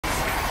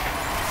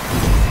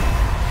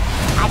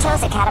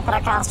chose a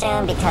caterpillar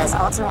costume because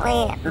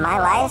ultimately my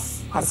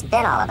life has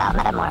been all about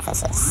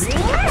metamorphosis.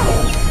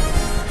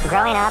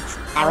 Growing up,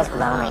 I was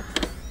lonely.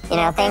 You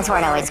know, things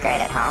weren't always great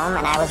at home,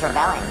 and I was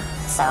rebelling.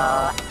 So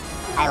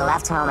I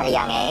left home at a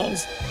young age.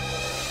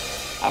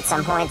 At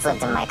some points,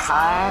 lived in my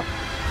car,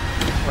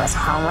 was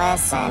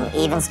homeless, and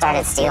even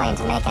started stealing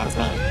to make ends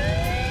meet.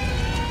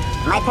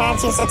 My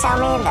parents used to tell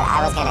me that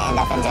I was going to end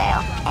up in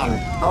jail, and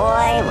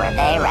boy, were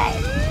they right.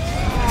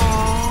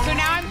 So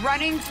now I'm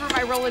running through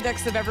my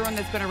Rolodex of everyone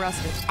that's been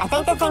arrested. I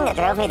think the thing that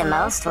drove me the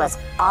most was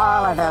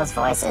all of those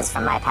voices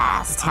from my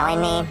past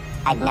telling me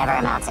I'd never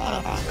amount to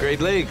anything.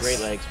 Great Lakes. Great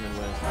Lakes,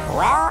 Midwest.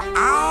 Well,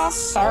 I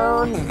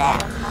showed them.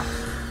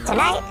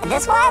 Tonight,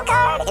 this wild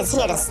card is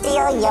here to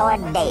steal your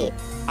date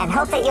and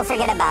hope that you'll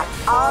forget about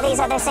all these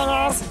other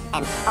singers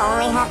and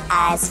only have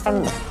eyes for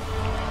me.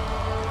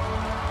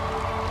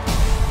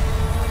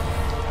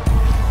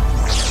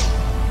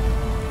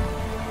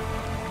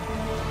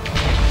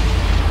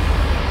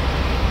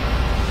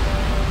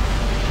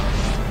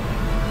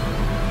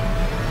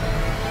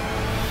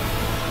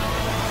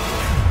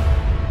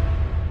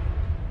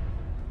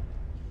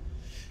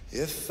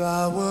 If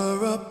I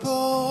were a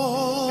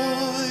boy,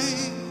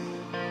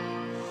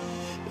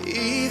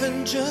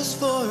 even just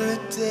for a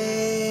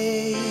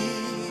day,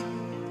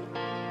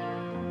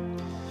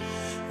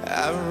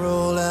 I'd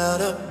roll out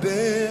of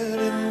bed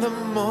in the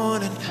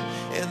morning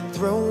and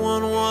throw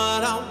on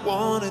what I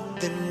wanted,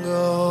 then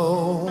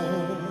go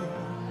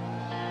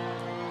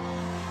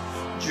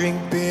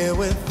drink beer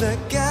with the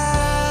guys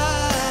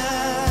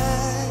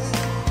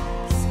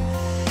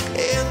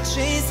and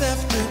chase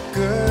after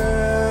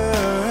girls.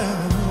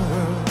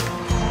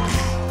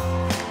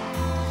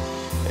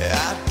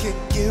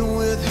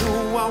 With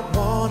who I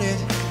wanted,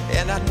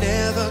 and I'd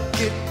never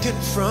get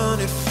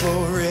confronted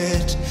for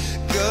it,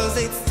 'cause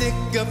they'd stick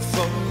up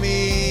for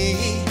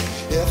me.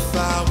 If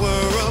I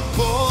were a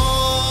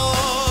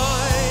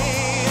boy,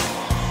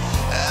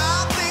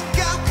 I think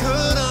I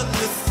could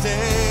understand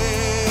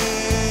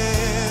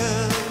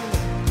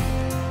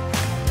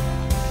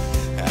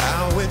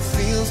how it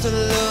feels to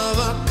love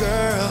a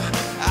girl.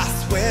 I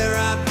swear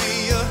I'd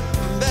be a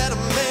better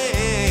man.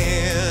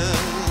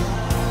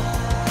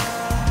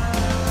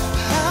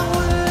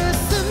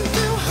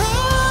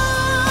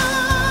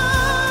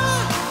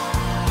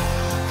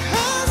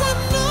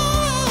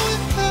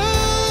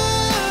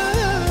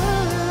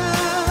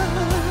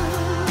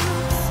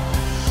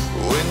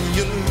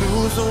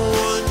 The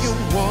one you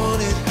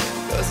wanted,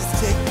 'cause it's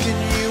taking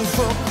you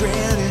for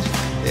granted,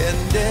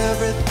 and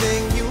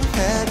everything you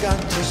had got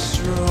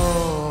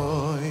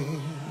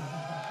destroyed.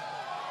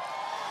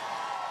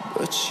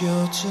 But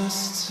you're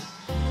just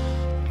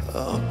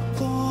a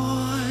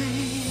boy.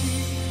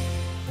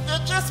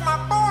 You're just my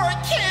boy,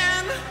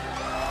 Ken.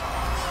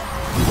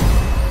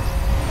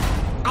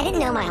 I didn't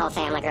know my whole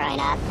family growing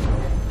up.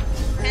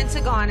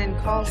 Pentagon and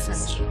call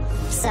center.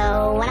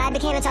 So when I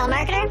became a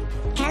telemarketer,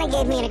 kind of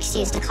gave me an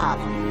excuse to call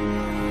them.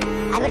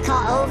 I would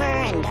call over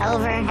and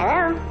over,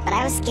 hello, but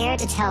I was scared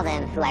to tell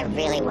them who I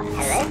really was.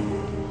 Hello?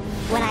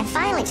 When I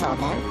finally told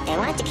them, they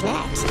wanted to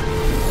connect.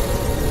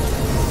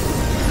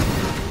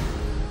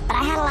 But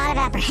I had a lot of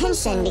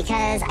apprehension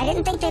because I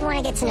didn't think they'd want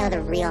to get to know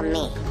the real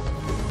me.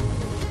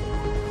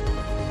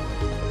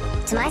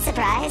 To my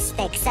surprise,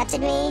 they accepted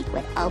me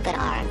with open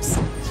arms.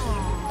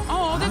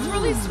 Oh, that's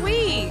really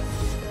sweet.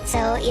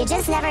 So you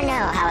just never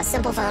know how a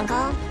simple phone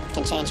call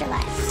can change your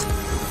life.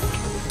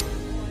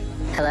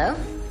 Hello?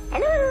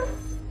 Hello?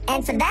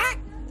 And for that,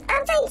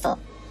 I'm thankful.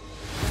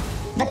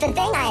 But the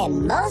thing I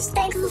am most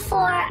thankful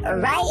for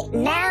right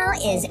now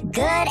is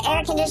good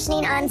air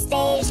conditioning on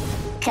stage,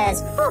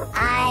 because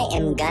I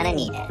am gonna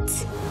need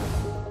it.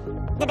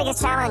 The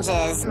biggest challenge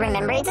is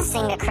remembering to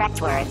sing the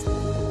correct words.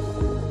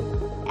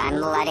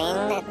 I'm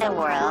letting the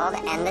world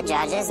and the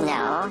judges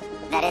know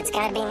that it's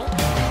gonna be me.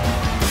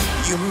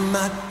 You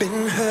might have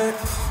been hurt,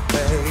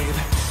 babe,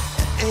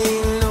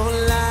 ain't no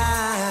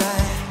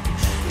lie.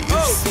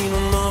 You've seen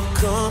them all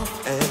come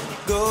and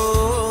go.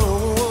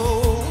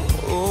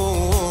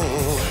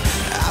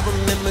 I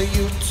remember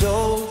you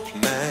told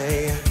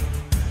me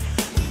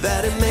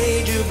that it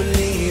made you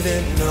believe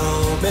in no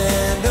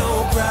man, no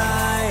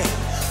cry.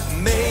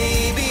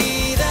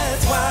 Maybe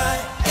that's why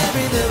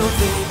every little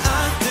thing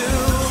I do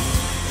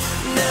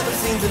never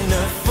seems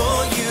enough for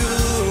you.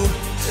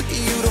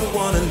 You don't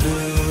wanna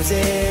lose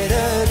it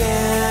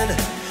again,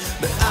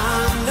 but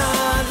I'm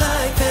not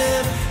like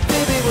them.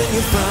 Baby, when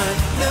you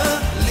finally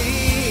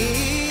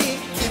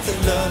get to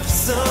love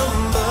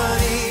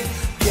somebody,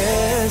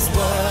 guess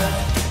what?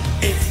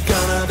 It's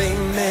gonna be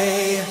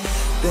me.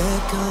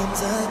 There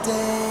comes a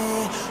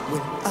day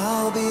when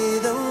I'll be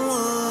the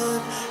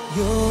one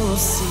you'll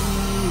see.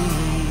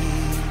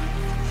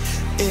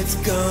 It's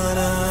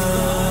gonna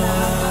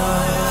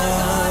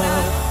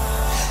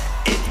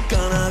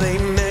be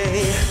me.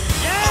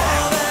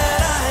 All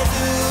that I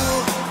do,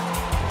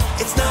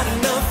 it's not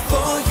enough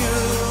for you.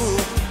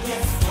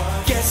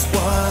 Guess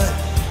what?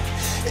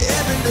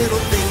 Every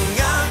little thing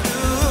I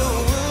do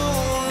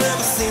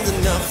never seems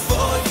enough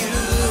for you.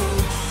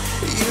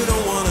 You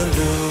don't wanna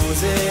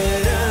lose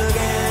it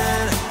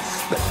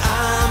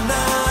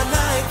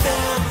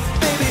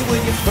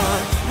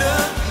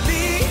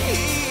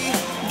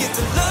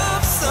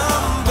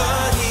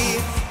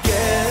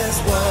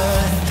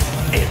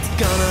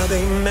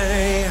they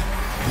may.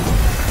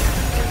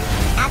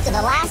 After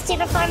the last two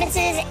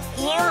performances,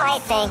 you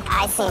might think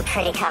I seem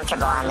pretty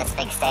comfortable on this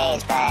big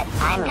stage, but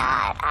I'm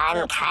not.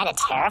 I'm kind of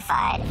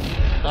terrified.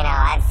 You know,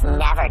 I've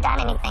never done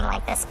anything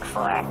like this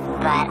before,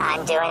 but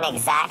I'm doing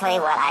exactly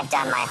what I've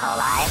done my whole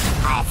life.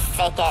 I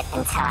fake it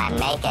until I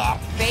make it.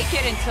 Fake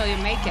it until you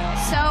make it.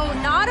 So,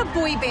 not a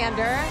boy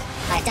bander.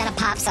 I've done a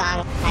pop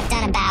song. I've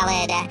done a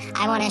ballad.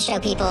 I want to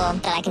show people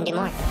that I can do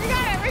more. We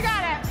got it, we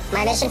got it.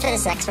 My mission for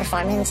this next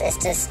performance is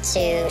just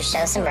to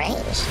show some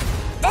range.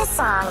 This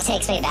song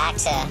takes me back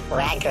to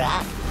where I grew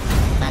up.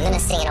 I'm gonna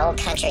sing an old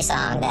country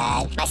song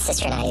that my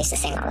sister and I used to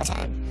sing all the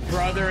time.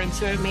 Brother and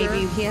sister.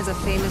 Maybe he has a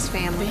famous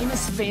family.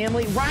 Famous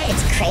family, right?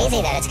 It's crazy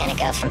that it's gonna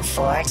go from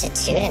 4 to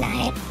 2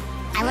 tonight.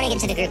 I wanna get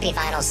to the groupie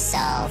finals so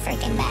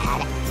freaking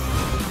bad.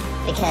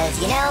 Because,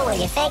 you know,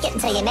 when you fake it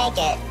until you make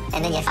it,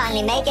 and then you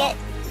finally make it,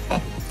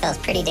 it feels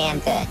pretty damn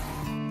good.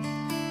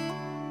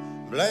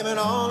 Blame it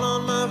all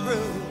on my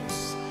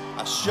roots.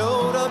 I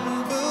showed up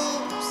in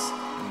boots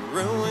and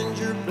ruined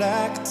your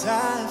black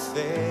tie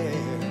fair.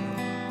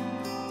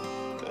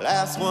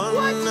 Last one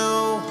to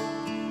know,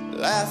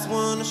 last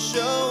one to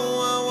show.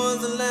 I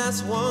was the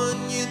last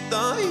one you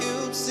thought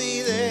you'd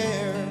see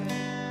there.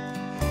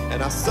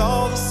 And I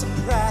saw the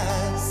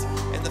surprise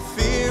and the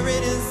fear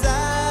in his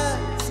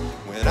eyes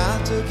when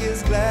I took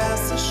his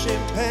glass of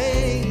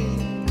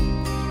champagne.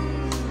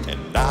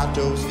 And I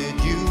toasted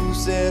you,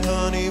 said,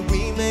 honey,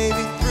 we may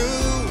be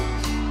through,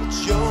 but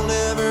you'll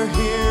never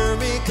hear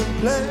me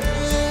complain.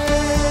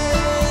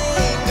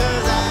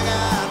 'Cause I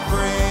got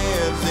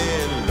friends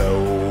in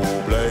low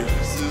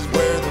places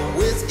where the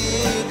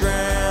whiskey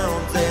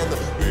drowns and the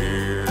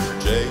beer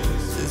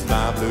chases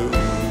my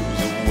blues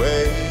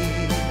away.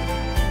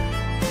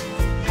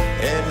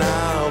 And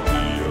I'll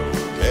be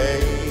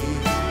okay.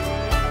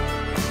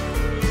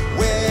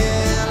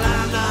 Well,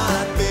 I'm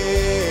not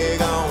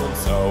big on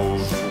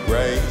social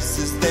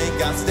graces. Think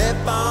I'll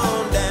step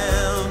on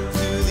down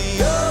to the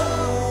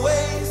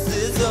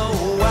oasis.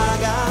 Oh, I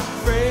got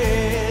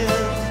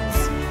friends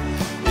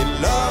in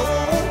low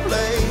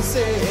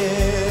places.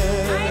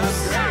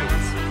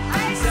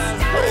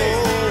 Oh,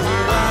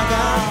 I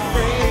got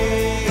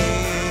friends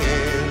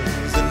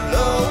in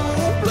low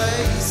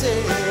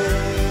places.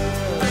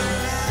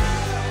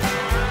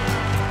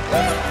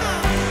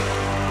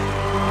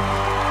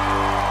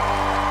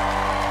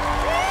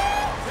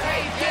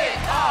 Take it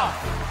off.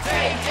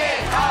 Take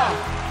it off.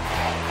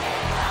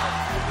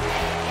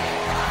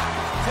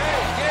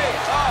 Take it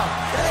off.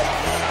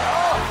 Take it off.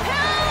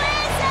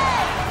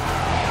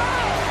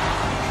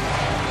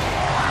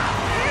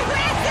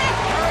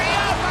 Hurry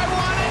up, I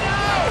want to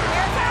know.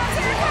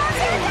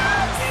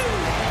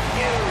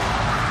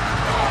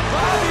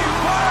 Bobby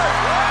Park,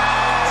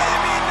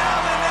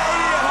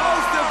 Emmy-nominated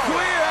host of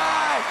Queer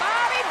Eye.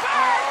 Bobby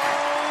Park!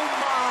 Oh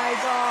my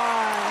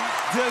God.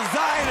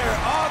 Designer,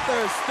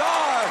 author,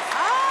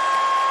 star.